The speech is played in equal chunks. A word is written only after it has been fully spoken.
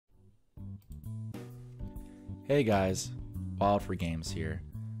Hey guys, Wild for Games here.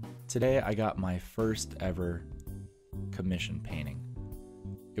 Today I got my first ever commission painting.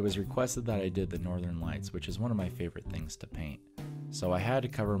 It was requested that I did the Northern Lights, which is one of my favorite things to paint. So I had to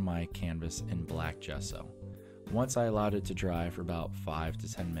cover my canvas in black gesso. Once I allowed it to dry for about 5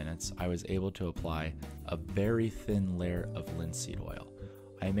 to 10 minutes, I was able to apply a very thin layer of linseed oil.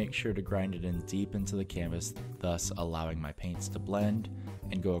 I make sure to grind it in deep into the canvas, thus allowing my paints to blend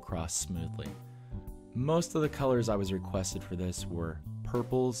and go across smoothly. Most of the colors I was requested for this were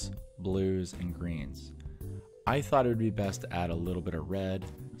purples, blues, and greens. I thought it would be best to add a little bit of red,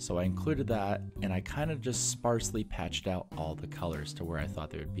 so I included that, and I kind of just sparsely patched out all the colors to where I thought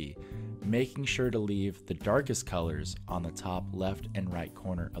they would be, making sure to leave the darkest colors on the top left and right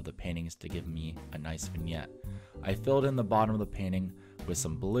corner of the paintings to give me a nice vignette. I filled in the bottom of the painting with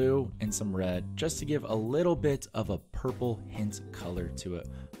some blue and some red just to give a little bit of a purple hint color to it,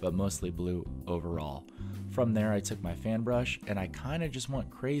 but mostly blue overall. From there I took my fan brush and I kind of just went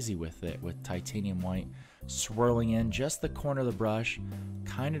crazy with it with titanium white, swirling in just the corner of the brush,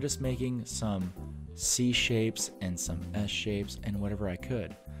 kind of just making some C shapes and some S shapes and whatever I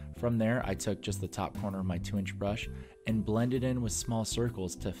could. From there I took just the top corner of my 2-inch brush and blended in with small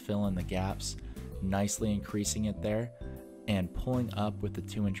circles to fill in the gaps, nicely increasing it there and pulling up with the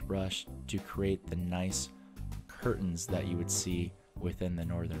 2-inch brush to create the nice curtains that you would see within the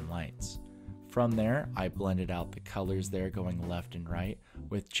Northern Lights. From there, I blended out the colors there going left and right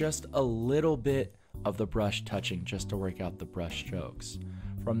with just a little bit of the brush touching just to work out the brush strokes.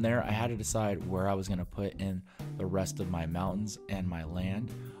 From there, I had to decide where I was going to put in the rest of my mountains and my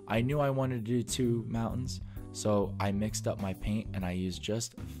land. I knew I wanted to do 2 mountains, so I mixed up my paint and I used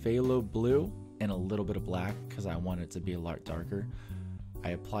just phthalo blue and a little bit of black because I wanted it to be a lot darker. I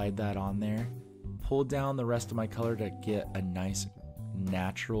applied that on there, pulled down the rest of my color to get a nice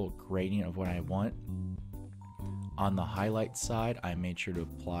natural gradient of what I want. On the highlight side, I made sure to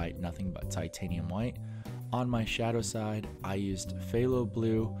apply nothing but titanium white. On my shadow side, I used phthalo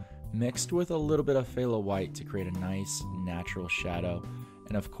blue mixed with a little bit of phthalo white to create a nice natural shadow.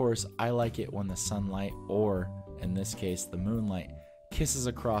 And of course, I like it when the sunlight, or in this case the moonlight, kisses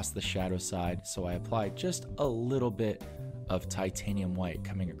across the shadow side, so I applied just a little bit of titanium white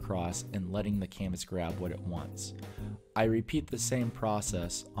coming across and letting the canvas grab what it wants. I repeat the same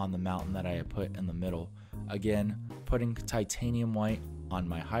process on the mountain that I had put in the middle, again putting titanium white on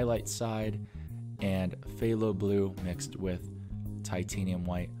my highlight side and phthalo blue mixed with titanium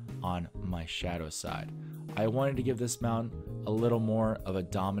white on my shadow side. I wanted to give this mountain a little more of a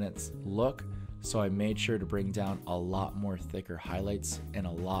dominant look, so I made sure to bring down a lot more thicker highlights and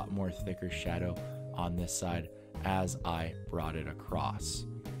a lot more thicker shadow on this side as I brought it across.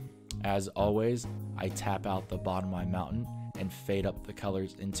 As always, I tap out the bottom of my mountain and fade up the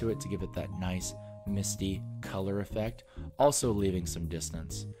colors into it to give it that nice misty color effect, also leaving some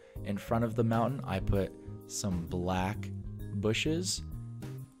distance. In front of the mountain, I put some black bushes.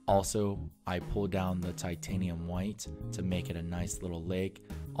 Also, I pulled down the titanium white to make it a nice little lake,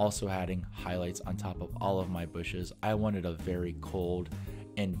 also adding highlights on top of all of my bushes. I wanted a very cold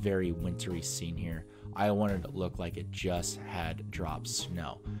and very wintry scene here. I wanted it to look like it just had dropped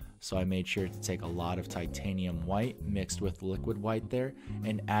snow. So I made sure to take a lot of titanium white mixed with liquid white there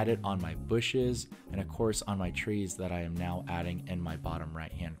and add it on my bushes and of course on my trees that I am now adding in my bottom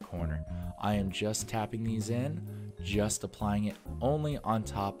right hand corner. I am just tapping these in, just applying it only on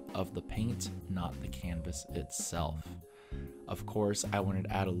top of the paint, not the canvas itself. Of course, I wanted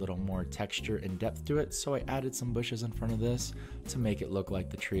to add a little more texture and depth to it, so I added some bushes in front of this to make it look like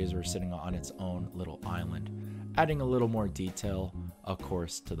the trees were sitting on its own little island, adding a little more detail, of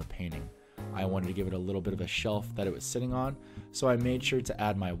course, to the painting. I wanted to give it a little bit of a shelf that it was sitting on, so I made sure to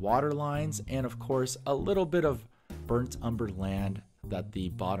add my water lines and, of course, a little bit of burnt umber land that the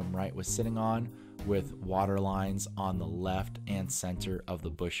bottom right was sitting on, with water lines on the left and center of the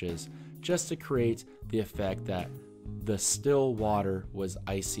bushes, just to create the effect that the still water was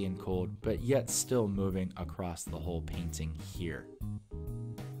icy and cold, but yet still moving across the whole painting here.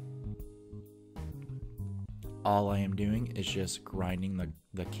 All I am doing is just grinding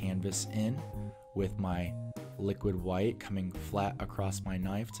the canvas in with my liquid white, coming flat across my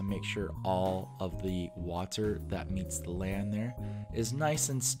knife to make sure all of the water that meets the land there is nice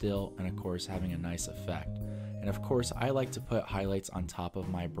and still, and of course having a nice effect. And of course I like to put highlights on top of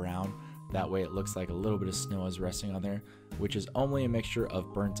my brown. That way it looks like a little bit of snow is resting on there, which is only a mixture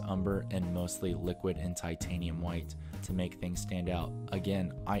of burnt umber and mostly liquid and titanium white to make things stand out.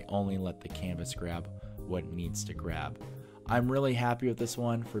 Again, I only let the canvas grab what it needs to grab. I'm really happy with this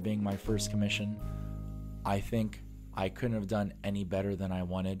one for being my first commission. I think I couldn't have done any better than I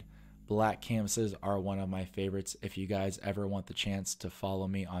wanted. Black canvases are one of my favorites. If you guys ever want the chance to follow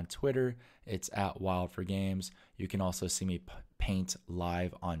me on Twitter, it's at Wild for Games. You can also see me paint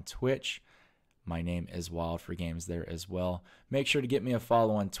live on Twitch. My name is Wild for Games there as well. Make sure to get me a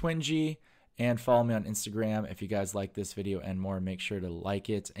follow on Twingy and follow me on Instagram. If you guys like this video and more, make sure to like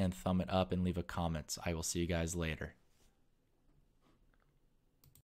it and thumb it up and leave a comment. I will see you guys later.